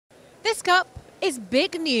This cup is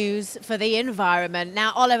big news for the environment.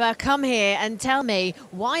 Now, Oliver, come here and tell me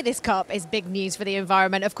why this cup is big news for the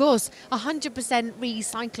environment. Of course, 100%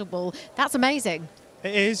 recyclable. That's amazing.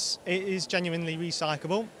 It is. It is genuinely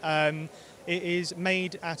recyclable. It is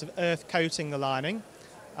made out of earth coating the lining,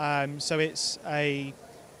 so it's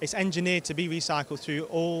engineered to be recycled through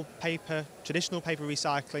all traditional paper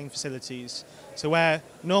recycling facilities. So where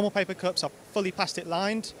normal paper cups are fully plastic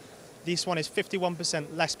lined, this one is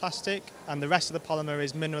 51% less plastic, and the rest of the polymer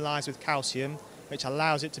is mineralised with calcium, which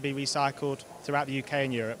allows it to be recycled throughout the UK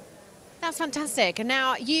and Europe. That's fantastic. And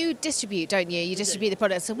now you distribute, don't you? You distribute the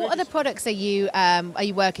products. So what other products are you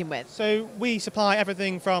working with? So we supply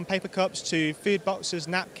everything from paper cups to food boxes,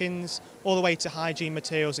 napkins, all the way to hygiene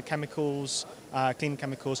materials and chemicals, clean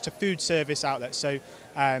chemicals, to food service outlets. So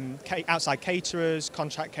outside caterers,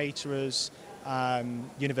 contract caterers,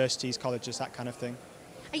 universities, colleges, that kind of thing.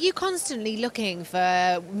 Are you constantly looking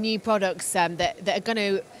for new products that are going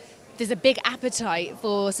to... There's a big appetite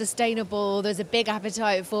for sustainable, there's a big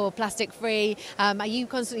appetite for plastic-free. Are you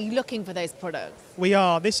constantly looking for those products? We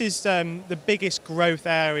are. This is the biggest growth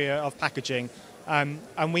area of packaging. And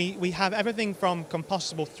we have everything from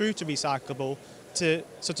compostable through to recyclable to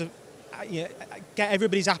sort of get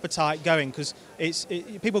everybody's appetite going, because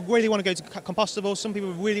people really want to go to compostable, some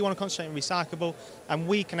people really want to concentrate on recyclable, and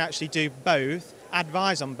we can actually do both,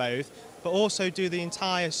 advise on both, but also do the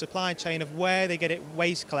entire supply chain of where they get it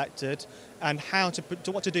waste collected and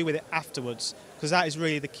what to do with it afterwards, because that is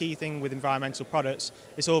really the key thing with environmental products.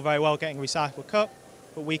 It's all very well getting a recycled cup,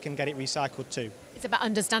 but we can get it recycled too. It's about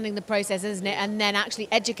understanding the process, isn't it? And then actually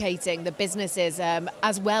educating the businesses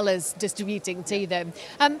as well as distributing to them.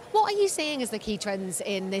 What are you seeing as the key trends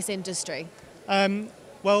in this industry?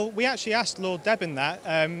 Well, we actually asked Lord Debon that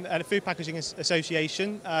at a Food Packaging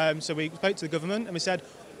Association. So we spoke to the government and we said,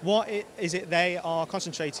 what is it they are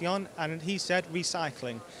concentrating on? And he said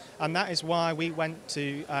recycling. And that is why we went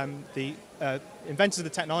to the inventors of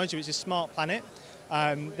the technology, which is Smart Planet.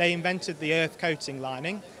 They invented the earth coating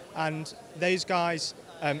lining, and those guys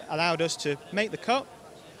allowed us to make the cup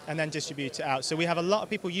and then distribute it out. So we have a lot of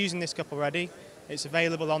people using this cup already. It's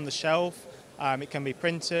available on the shelf. It can be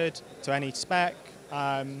printed to any spec,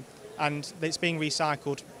 and it's being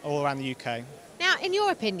recycled all around the UK. Now, in your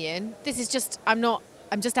opinion, this is just,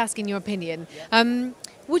 I'm just asking your opinion.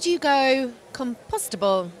 Would you go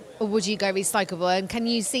compostable or would you go recyclable? And can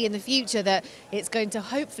you see in the future that it's going to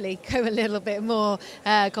hopefully go a little bit more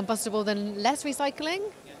compostable than less recycling?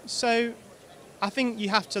 So I think you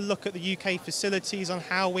have to look at the UK facilities on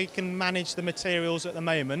how we can manage the materials at the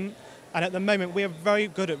moment. And at the moment, we are very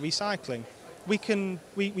good at recycling. We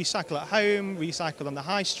recycle at home, recycle on the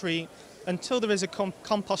high street. Until there is a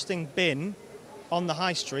composting bin on the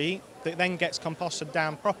high street that then gets composted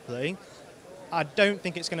down properly, I don't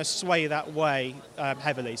think it's going to sway that way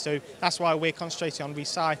heavily. So that's why we're concentrating on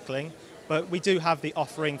recycling, but we do have the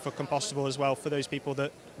offering for compostable as well for those people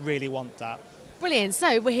that really want that. Brilliant.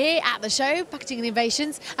 So we're here at the show, Packaging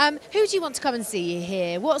Innovations. Who do you want to come and see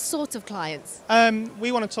here? What sort of clients?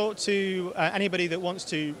 We want to talk to anybody that wants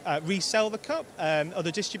to resell the cup, other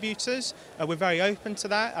distributors. We're very open to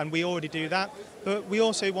that, and we already do that. But we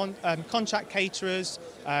also want contract caterers,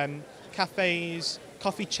 cafes,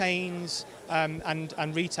 coffee chains,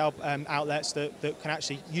 and retail outlets that can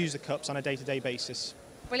actually use the cups on a day-to-day basis.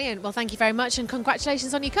 Brilliant. Well, thank you very much, and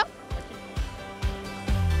congratulations on your cup.